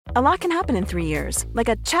A lot can happen in 3 years, like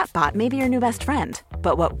a chatbot may be your new best friend.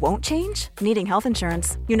 But what won't change? Needing health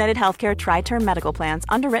insurance. United Healthcare Tri-Term Medical Plans,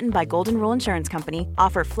 underwritten by Golden Rule Insurance Company,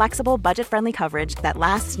 offer flexible, budget-friendly coverage that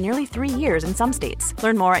lasts nearly 3 years in some states.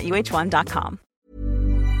 Learn more at uh1.com.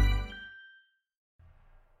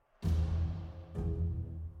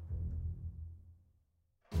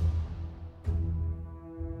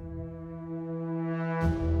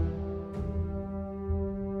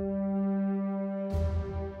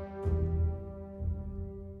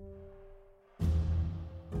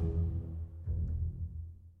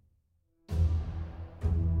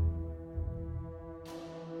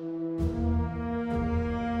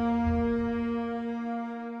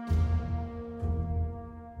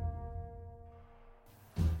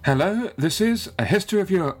 Hello, this is A History of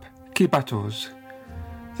Europe, Key Battles,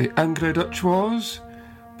 the Anglo-Dutch Wars,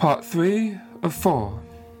 Part 3 of 4.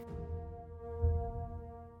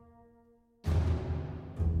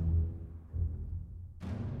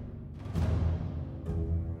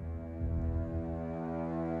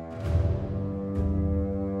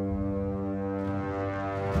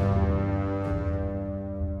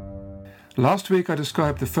 Last week I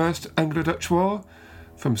described the First Anglo-Dutch War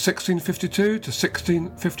from 1652 to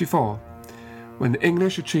 1654, when the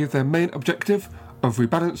English achieved their main objective of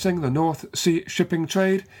rebalancing the North Sea shipping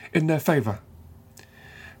trade in their favour.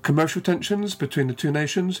 Commercial tensions between the two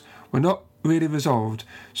nations were not really resolved,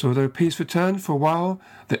 so although peace returned for a while,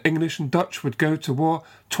 the English and Dutch would go to war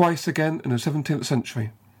twice again in the 17th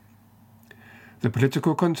century. The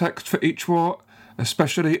political context for each war,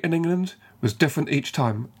 especially in England, was different each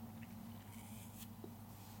time.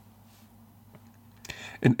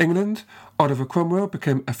 In England, Oliver Cromwell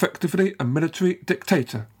became effectively a military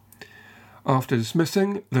dictator. After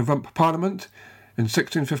dismissing the Rump Parliament, in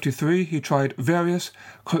 1653 he tried various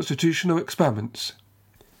constitutional experiments.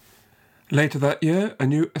 Later that year, a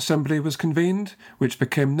new assembly was convened, which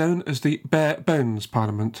became known as the Bare Bones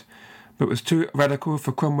Parliament, but was too radical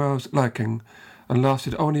for Cromwell's liking, and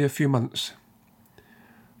lasted only a few months.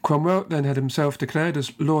 Cromwell then had himself declared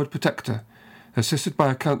as Lord Protector, assisted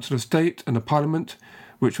by a Council of State and a Parliament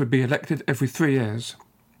which would be elected every 3 years.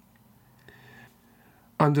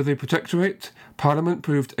 Under the Protectorate, Parliament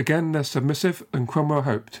proved again less submissive than Cromwell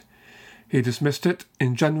hoped. He dismissed it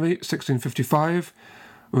in January 1655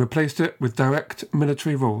 and replaced it with direct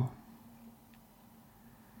military rule.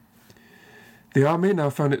 The army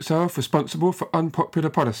now found itself responsible for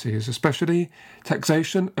unpopular policies, especially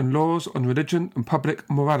taxation and laws on religion and public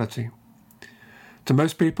morality. To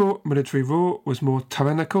most people, military rule was more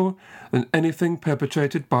tyrannical than anything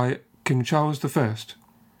perpetrated by King Charles I.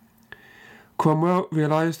 Cromwell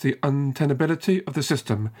realised the untenability of the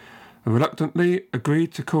system and reluctantly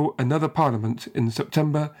agreed to call another parliament in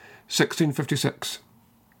September 1656.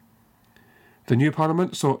 The new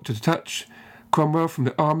parliament sought to detach Cromwell from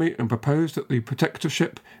the army and proposed that the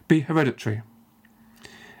protectorship be hereditary.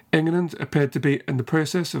 England appeared to be in the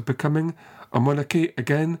process of becoming a monarchy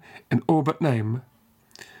again in all but name,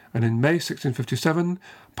 and in May 1657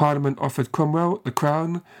 Parliament offered Cromwell the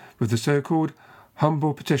crown with the so-called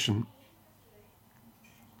Humble Petition.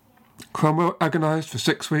 Cromwell agonised for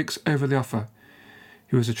 6 weeks over the offer.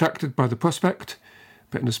 He was attracted by the prospect,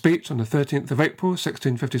 but in a speech on the 13th of April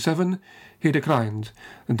 1657 he declined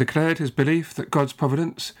and declared his belief that God's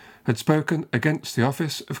providence had spoken against the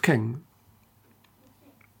office of king.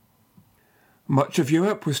 Much of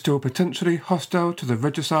Europe was still potentially hostile to the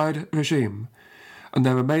regicide regime, and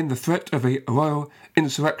there remained the threat of a royal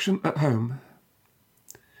insurrection at home.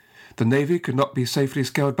 The navy could not be safely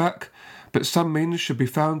scaled back, but some means should be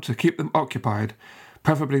found to keep them occupied,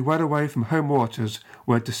 preferably well away from home waters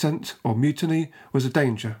where dissent or mutiny was a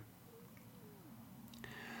danger.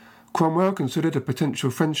 Cromwell considered a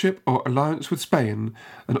potential friendship or alliance with Spain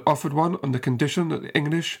and offered one on the condition that the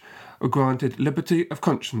English were granted liberty of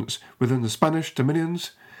conscience within the Spanish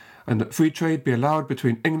dominions and that free trade be allowed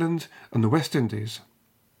between England and the West Indies.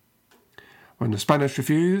 When the Spanish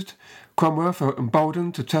refused, Cromwell felt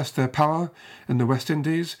emboldened to test their power in the West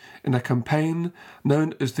Indies in a campaign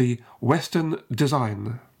known as the Western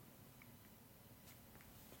Design.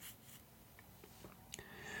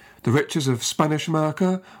 The riches of Spanish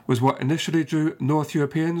America was what initially drew North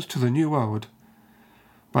Europeans to the New World.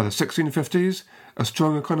 By the 1650s, a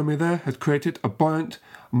strong economy there had created a buoyant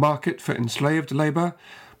market for enslaved labour,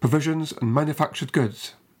 provisions and manufactured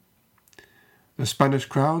goods. The Spanish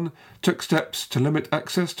crown took steps to limit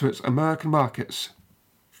access to its American markets.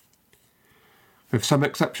 With some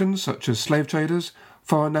exceptions, such as slave traders,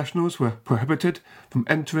 foreign nationals were prohibited from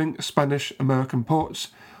entering Spanish-American ports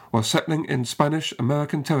or settling in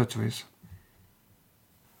Spanish-American territories.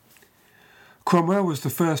 Cromwell was the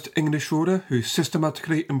first English ruler who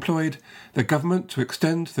systematically employed the government to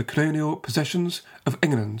extend the colonial possessions of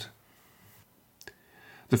England.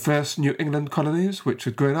 The first New England colonies, which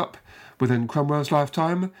had grown up within Cromwell's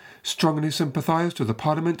lifetime, strongly sympathised with the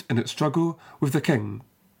Parliament in its struggle with the King.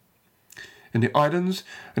 In the islands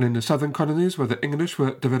and in the southern colonies where the English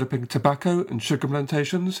were developing tobacco and sugar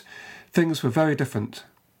plantations, things were very different.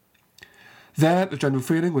 There, the general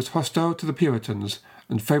feeling was hostile to the Puritans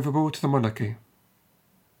and favourable to the monarchy.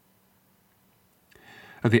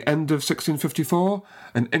 At the end of 1654,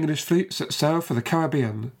 an English fleet set sail for the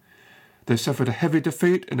Caribbean. They suffered a heavy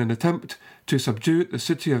defeat in an attempt to subdue the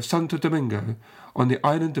city of Santo Domingo on the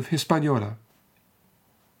island of Hispaniola.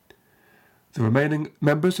 The remaining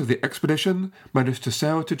members of the expedition managed to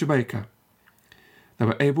sail to Jamaica. They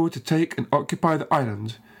were able to take and occupy the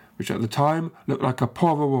island, which at the time looked like a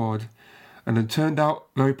poor reward, and then turned out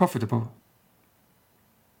very profitable.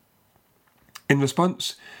 In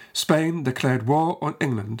response, Spain declared war on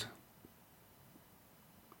England.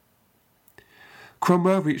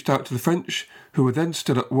 Cromwell reached out to the French, who were then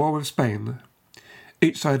still at war with Spain.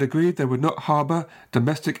 Each side agreed they would not harbour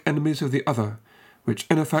domestic enemies of the other, which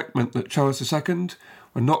in effect meant that Charles II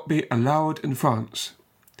would not be allowed in France,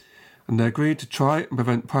 and they agreed to try and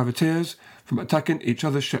prevent privateers from attacking each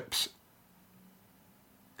other's ships.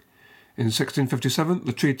 In 1657,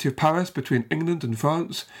 the Treaty of Paris between England and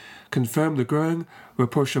France confirmed the growing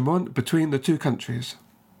rapprochement between the two countries.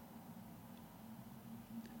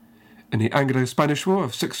 In the Anglo-Spanish War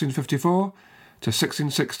of 1654 to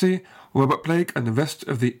 1660, Robert Blake and the rest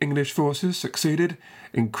of the English forces succeeded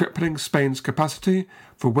in crippling Spain's capacity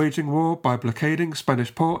for waging war by blockading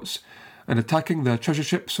Spanish ports and attacking their treasure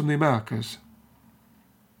ships from the Americas.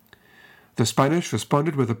 The Spanish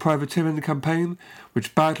responded with a privateering campaign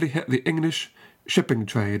which badly hit the English shipping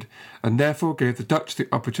trade and therefore gave the Dutch the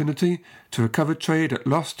opportunity to recover trade it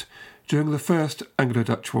lost during the First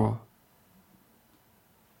Anglo-Dutch War.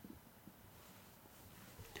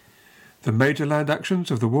 The major land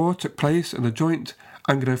actions of the war took place in the joint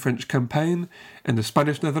Anglo-French campaign in the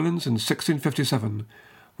Spanish Netherlands in 1657,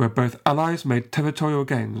 where both allies made territorial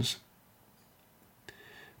gains.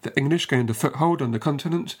 The English gained a foothold on the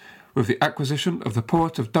continent with the acquisition of the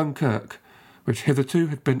port of Dunkirk, which hitherto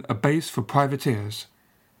had been a base for privateers.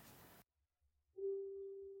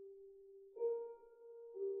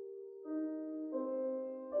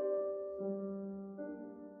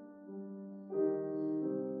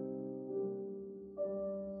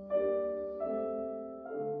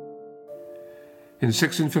 In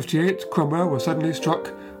 1658, Cromwell was suddenly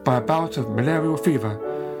struck by a bout of malarial fever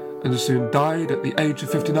and soon died at the age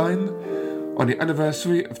of 59 on the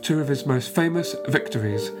anniversary of two of his most famous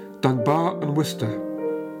victories, Dunbar and Worcester.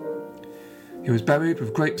 He was buried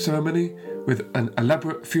with great ceremony with an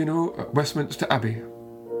elaborate funeral at Westminster Abbey.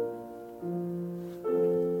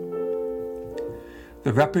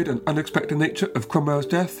 The rapid and unexpected nature of Cromwell's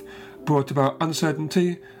death brought about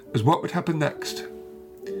uncertainty as what would happen next.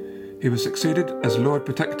 He was succeeded as Lord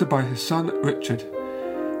Protector by his son Richard.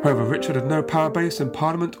 However, Richard had no power base in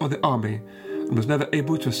Parliament or the army and was never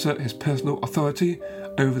able to assert his personal authority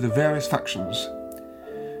over the various factions.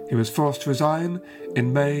 He was forced to resign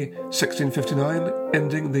in May 1659,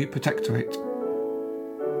 ending the Protectorate.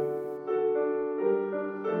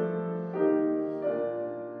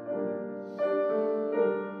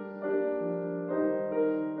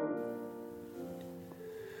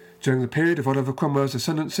 During the period of Oliver Cromwell's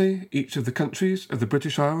ascendancy, each of the countries of the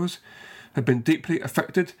British Isles had been deeply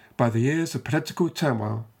affected by the years of political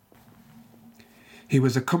turmoil. He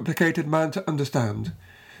was a complicated man to understand,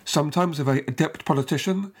 sometimes a very adept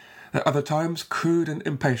politician, at other times crude and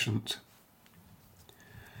impatient.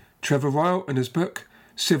 Trevor Royal, in his book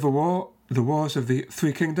Civil War, The Wars of the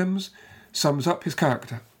Three Kingdoms, sums up his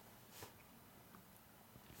character.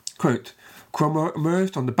 Quote, Cromwell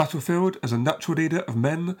emerged on the battlefield as a natural leader of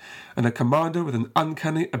men and a commander with an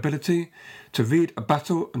uncanny ability to read a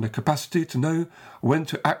battle and a capacity to know when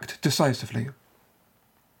to act decisively.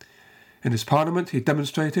 In his parliament he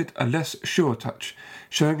demonstrated a less sure touch,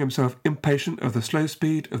 showing himself impatient of the slow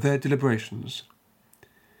speed of their deliberations.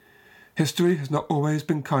 History has not always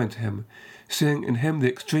been kind to him, seeing in him the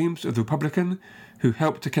extremes of the Republican who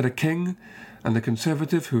helped to kill a king and the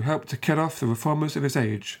Conservative who helped to kill off the reformers of his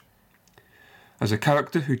age. As a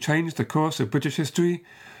character who changed the course of British history,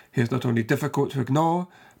 he is not only difficult to ignore,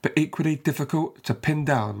 but equally difficult to pin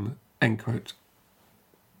down. End quote.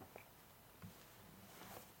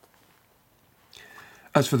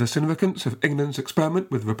 As for the significance of England's experiment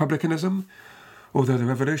with republicanism, although the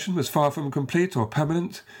revolution was far from complete or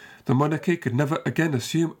permanent, the monarchy could never again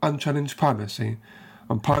assume unchallenged primacy,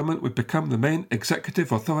 and Parliament would become the main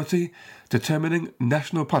executive authority determining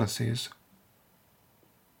national policies.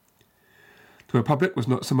 The Republic was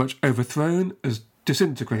not so much overthrown as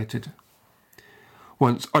disintegrated.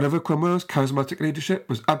 Once Oliver Cromwell's charismatic leadership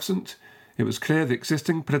was absent, it was clear the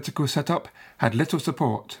existing political setup had little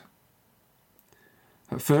support.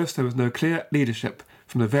 At first, there was no clear leadership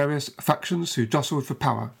from the various factions who jostled for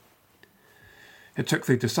power. It took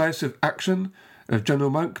the decisive action of General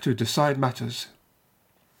Monk to decide matters.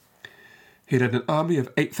 He led an army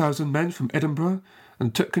of 8,000 men from Edinburgh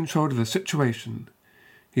and took control of the situation.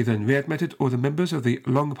 He then readmitted all the members of the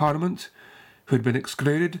Long Parliament who had been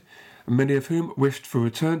excluded, and many of whom wished for a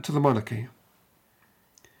return to the monarchy.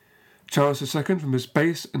 Charles II, from his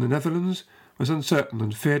base in the Netherlands, was uncertain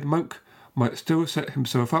and feared Monk might still set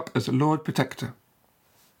himself up as Lord Protector.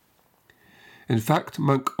 In fact,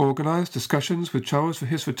 Monk organised discussions with Charles for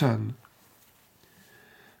his return.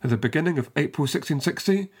 At the beginning of April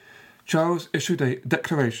 1660, Charles issued a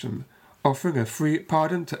declaration offering a free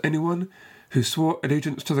pardon to anyone who swore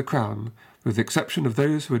allegiance to the crown, with the exception of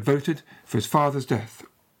those who had voted for his father's death.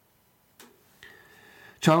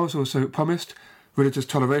 Charles also promised religious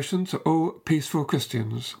toleration to all peaceful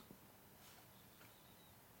Christians.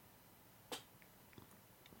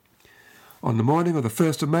 On the morning of the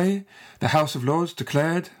 1st of May, the House of Lords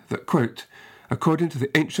declared that, quote, according to the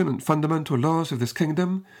ancient and fundamental laws of this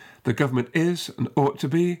kingdom, the government is and ought to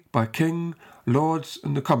be by King, Lords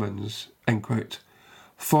and the Commons, end quote,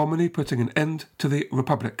 formally putting an end to the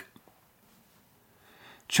Republic.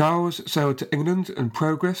 Charles sailed to England and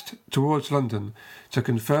progressed towards London to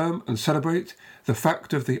confirm and celebrate the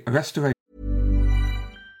fact of the restoration.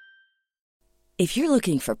 If you're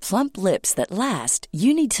looking for plump lips that last,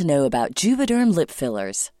 you need to know about Juvederm lip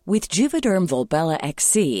fillers. With Juvederm Volbella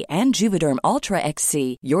XC and Juvederm Ultra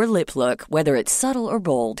XC, your lip look, whether it's subtle or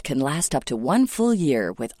bold, can last up to 1 full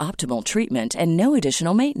year with optimal treatment and no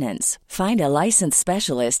additional maintenance. Find a licensed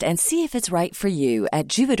specialist and see if it's right for you at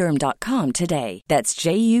Juvederm.com today. That's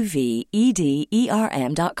JUVEDERM.com.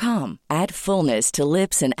 Add fullness to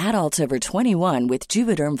lips in adults over 21 with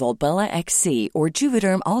Juvederm Volbella XC or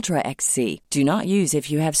Juvederm Ultra XC. Do not use if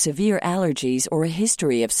you have severe allergies or a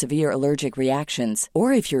history of severe allergic reactions,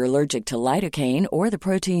 or if you're allergic to lidocaine or the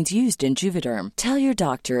proteins used in Juvederm. Tell your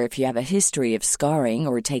doctor if you have a history of scarring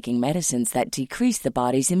or taking medicines that decrease the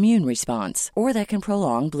body's immune response or that can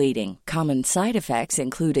prolong bleeding. Common side effects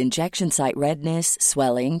include injection site redness,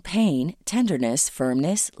 swelling, pain, tenderness,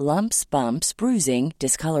 firmness, lumps, bumps, bruising,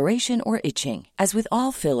 discoloration, or itching. As with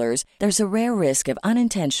all fillers, there's a rare risk of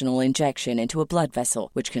unintentional injection into a blood vessel,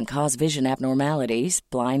 which can cause vision abnormalities,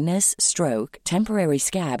 blindness, stroke, temporary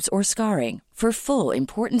scabs, or scarring. For full,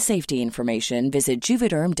 important safety information, visit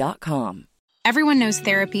Juvederm.com. Everyone knows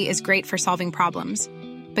therapy is great for solving problems,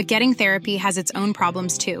 but getting therapy has its own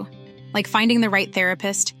problems too, like finding the right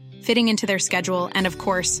therapist, fitting into their schedule, and of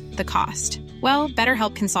course, the cost. Well,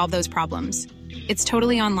 BetterHelp can solve those problems. It's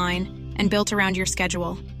totally online and built around your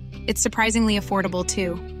schedule. It's surprisingly affordable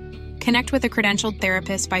too. Connect with a credentialed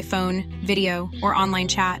therapist by phone, video, or online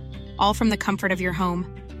chat, all from the comfort of your home.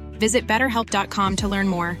 Visit BetterHelp.com to learn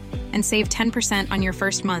more and save 10% on your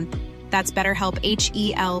first month. That's BetterHelp,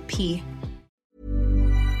 H-E-L-P.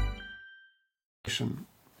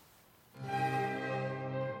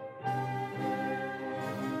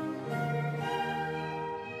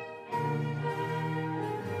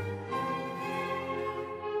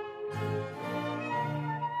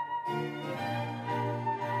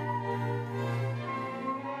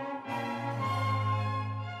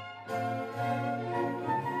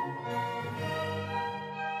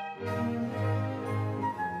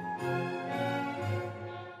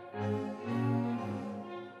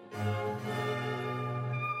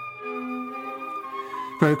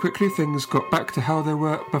 Very quickly, things got back to how they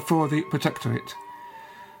were before the Protectorate.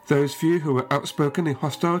 Those few who were outspokenly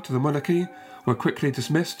hostile to the monarchy were quickly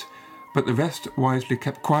dismissed, but the rest wisely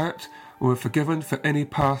kept quiet and were forgiven for any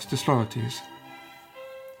past disloyalties.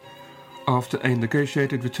 After a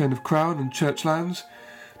negotiated return of crown and church lands,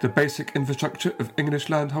 the basic infrastructure of English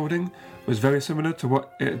landholding was very similar to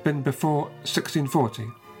what it had been before 1640.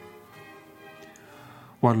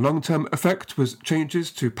 One long-term effect was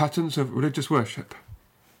changes to patterns of religious worship.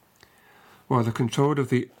 While the control of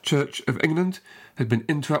the Church of England had been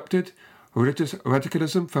interrupted, religious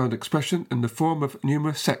radicalism found expression in the form of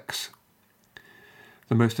numerous sects.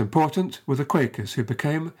 The most important were the Quakers, who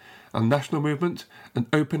became a national movement and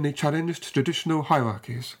openly challenged traditional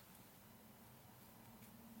hierarchies.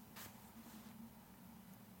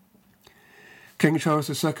 King Charles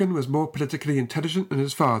II was more politically intelligent than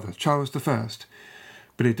his father, Charles I,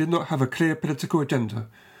 but he did not have a clear political agenda,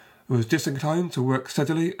 was disinclined to work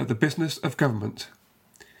steadily at the business of government.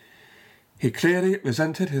 He clearly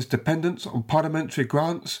resented his dependence on parliamentary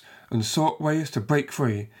grants and sought ways to break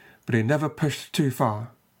free, but he never pushed too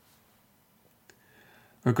far.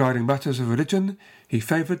 Regarding matters of religion, he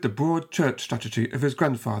favoured the broad church strategy of his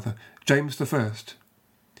grandfather, James I.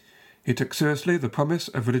 He took seriously the promise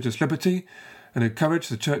of religious liberty and encouraged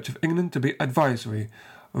the Church of England to be advisory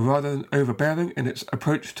rather than overbearing in its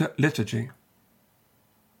approach to liturgy.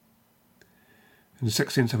 In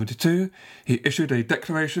 1672, he issued a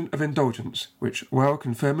Declaration of Indulgence, which, while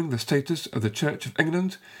confirming the status of the Church of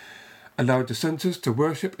England, allowed dissenters to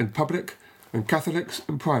worship in public and Catholics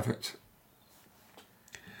in private.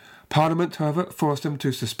 Parliament, however, forced him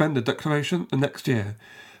to suspend the declaration the next year,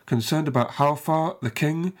 concerned about how far the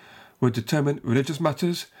king would determine religious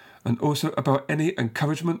matters and also about any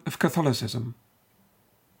encouragement of Catholicism.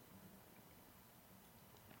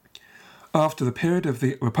 After the period of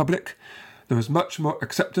the Republic, there was much more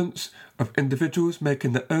acceptance of individuals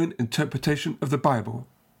making their own interpretation of the Bible.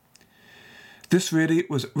 This really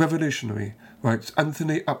was revolutionary, writes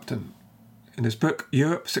Anthony Upton in his book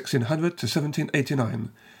Europe 1600 to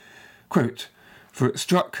 1789. Quote, "For it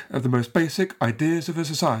struck at the most basic ideas of a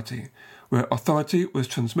society, where authority was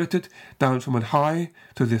transmitted down from on high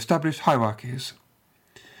to the established hierarchies.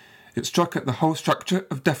 It struck at the whole structure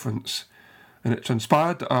of deference, and it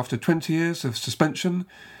transpired that after 20 years of suspension,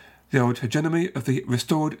 the old hegemony of the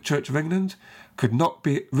restored Church of England could not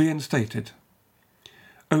be reinstated.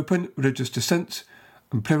 Open religious dissent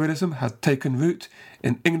and pluralism had taken root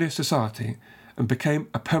in English society and became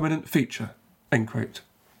a permanent feature." End quote.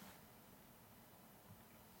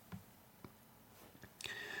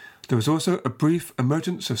 There was also a brief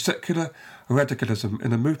emergence of secular radicalism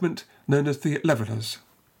in a movement known as the Levellers.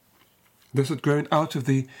 This had grown out of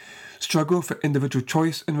the struggle for individual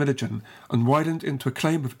choice in religion and widened into a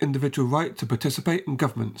claim of individual right to participate in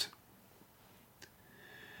government.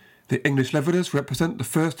 The English Levellers represent the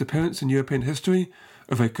first appearance in European history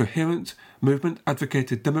of a coherent movement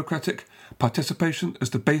advocating democratic participation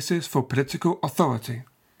as the basis for political authority.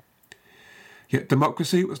 Yet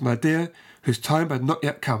democracy was an idea whose time had not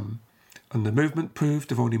yet come, and the movement proved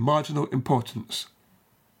of only marginal importance.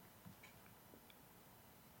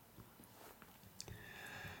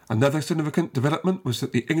 Another significant development was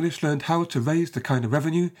that the English learned how to raise the kind of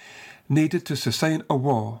revenue needed to sustain a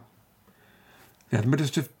war. The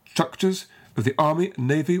administrative structures of the army and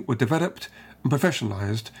navy were developed and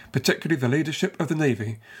professionalised, particularly the leadership of the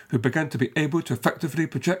navy, who began to be able to effectively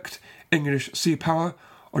project English sea power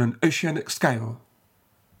on an oceanic scale.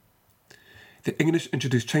 The English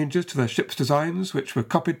introduced changes to their ships' designs, which were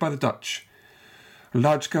copied by the Dutch.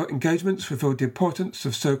 Large-scale engagements revealed the importance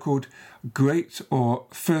of so-called great or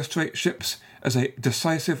first-rate ships as a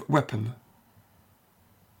decisive weapon.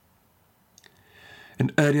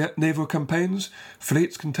 In earlier naval campaigns,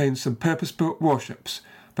 fleets contained some purpose-built warships,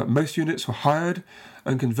 but most units were hired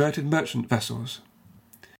and converted merchant vessels.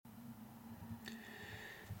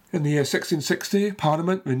 In the year 1660,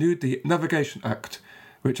 Parliament renewed the Navigation Act,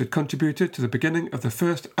 which had contributed to the beginning of the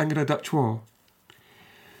First Anglo-Dutch War.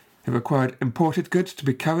 It required imported goods to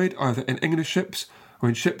be carried either in English ships or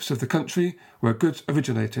in ships of the country where goods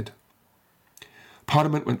originated.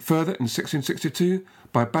 Parliament went further in 1662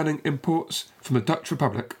 by banning imports from the Dutch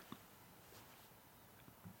Republic.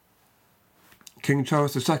 King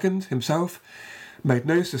Charles II himself made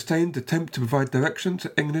no sustained attempt to provide direction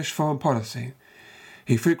to English foreign policy.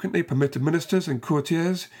 He frequently permitted ministers and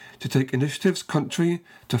courtiers to take initiatives contrary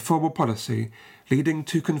to formal policy, leading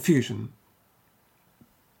to confusion.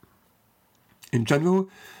 In general,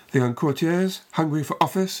 the young courtiers, hungry for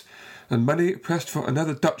office and money, pressed for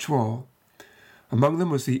another Dutch war. Among them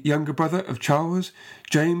was the younger brother of Charles,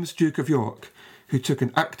 James, Duke of York, who took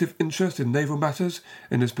an active interest in naval matters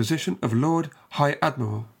in his position of Lord High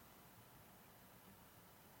Admiral.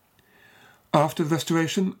 After the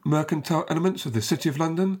Restoration, mercantile elements of the City of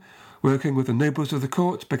London, working with the nobles of the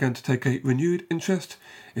court, began to take a renewed interest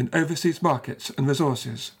in overseas markets and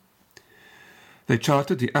resources. They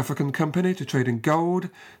chartered the African Company to trade in gold,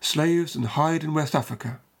 slaves and hide in West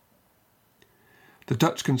Africa. The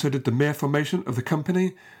Dutch considered the mere formation of the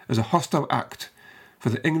company as a hostile act, for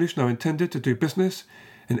the English now intended to do business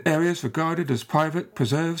in areas regarded as private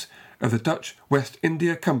preserves of the Dutch West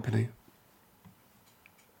India Company.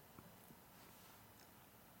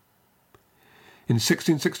 In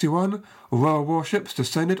 1661, royal warships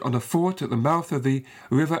descended on a fort at the mouth of the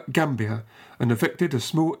River Gambia and evicted a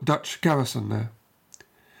small Dutch garrison there.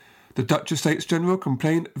 The Dutch Estates General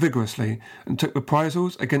complained vigorously and took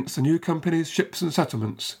reprisals against the new company's ships and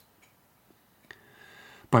settlements.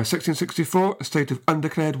 By 1664, a state of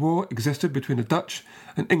undeclared war existed between the Dutch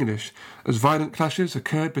and English, as violent clashes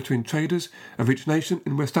occurred between traders of each nation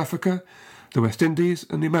in West Africa, the West Indies,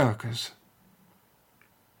 and the Americas.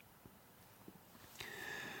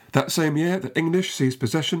 That same year, the English seized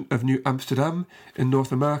possession of New Amsterdam in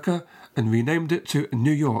North America and renamed it to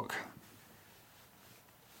New York.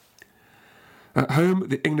 At home,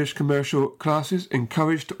 the English commercial classes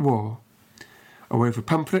encouraged war. A wave of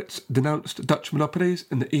pamphlets denounced Dutch monopolies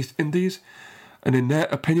in the East Indies and, in their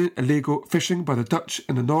opinion, illegal fishing by the Dutch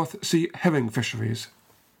in the North Sea herring fisheries.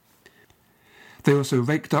 They also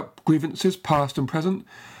raked up grievances past and present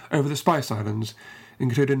over the Spice Islands,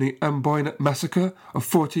 including the Amboyne massacre of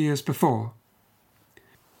 40 years before.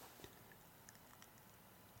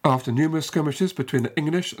 After numerous skirmishes between the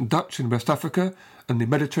English and Dutch in West Africa and the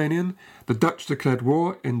Mediterranean, the Dutch declared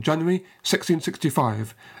war in January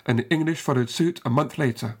 1665, and the English followed suit a month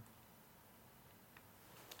later.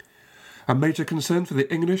 A major concern for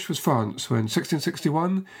the English was France, where in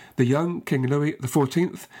 1661 the young King Louis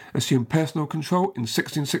XIV assumed personal control in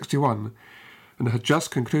 1661 and had just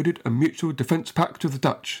concluded a mutual defence pact with the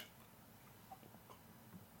Dutch.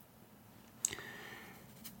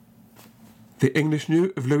 The English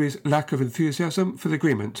knew of Louis's lack of enthusiasm for the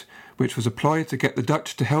agreement, which was a ploy to get the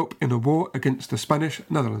Dutch to help in a war against the Spanish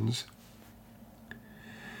Netherlands.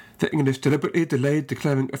 The English deliberately delayed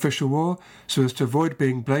declaring official war so as to avoid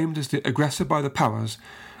being blamed as the aggressor by the powers,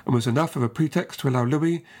 and was enough of a pretext to allow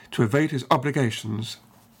Louis to evade his obligations.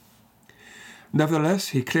 Nevertheless,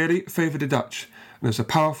 he clearly favoured the Dutch, and as a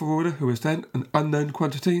powerful ruler who was then an unknown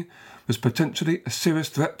quantity, was potentially a serious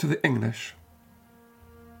threat to the English.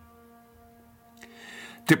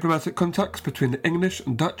 Diplomatic contacts between the English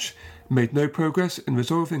and Dutch made no progress in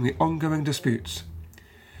resolving the ongoing disputes.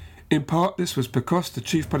 In part, this was because the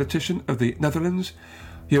chief politician of the Netherlands,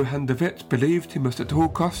 Johan de Witt, believed he must at all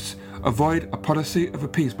costs avoid a policy of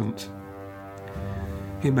appeasement.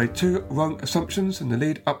 He made two wrong assumptions in the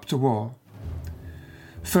lead up to war.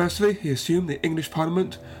 Firstly, he assumed the English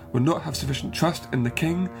Parliament would not have sufficient trust in the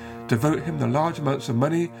king to vote him the large amounts of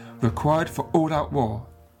money required for all-out war.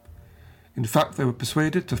 In fact, they were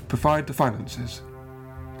persuaded to provide the finances.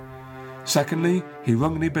 Secondly, he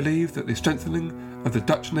wrongly believed that the strengthening of the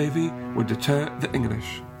Dutch navy would deter the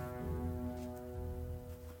English.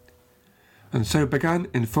 And so began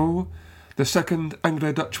in full the Second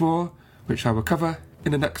Anglo-Dutch War, which I will cover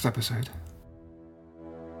in the next episode.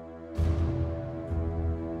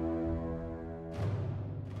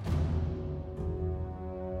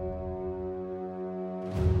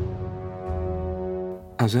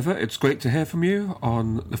 As ever, it's great to hear from you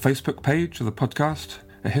on the Facebook page of the podcast,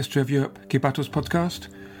 A History of Europe Key Battles podcast,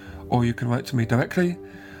 or you can write to me directly,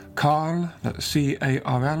 Carl, that's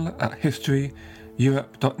C-A-R-L, at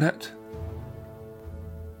historyeurope.net.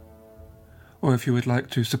 Or if you would like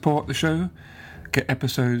to support the show, get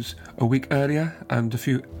episodes a week earlier and a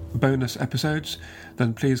few bonus episodes,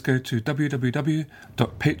 then please go to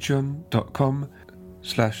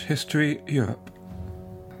www.patreon.com/historyeurope.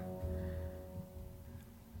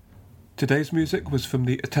 Today's music was from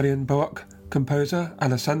the Italian Baroque composer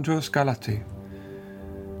Alessandro Scarlatti.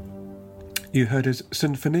 You heard his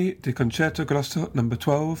Sinfonie di Concerto Grosso No.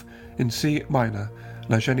 12 in C minor,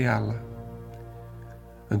 La Geniale.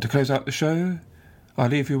 And to close out the show, I'll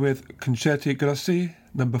leave you with Concerti Grossi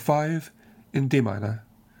No. 5 in D minor.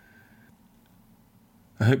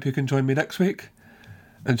 I hope you can join me next week.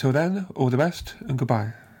 Until then, all the best and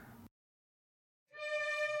goodbye.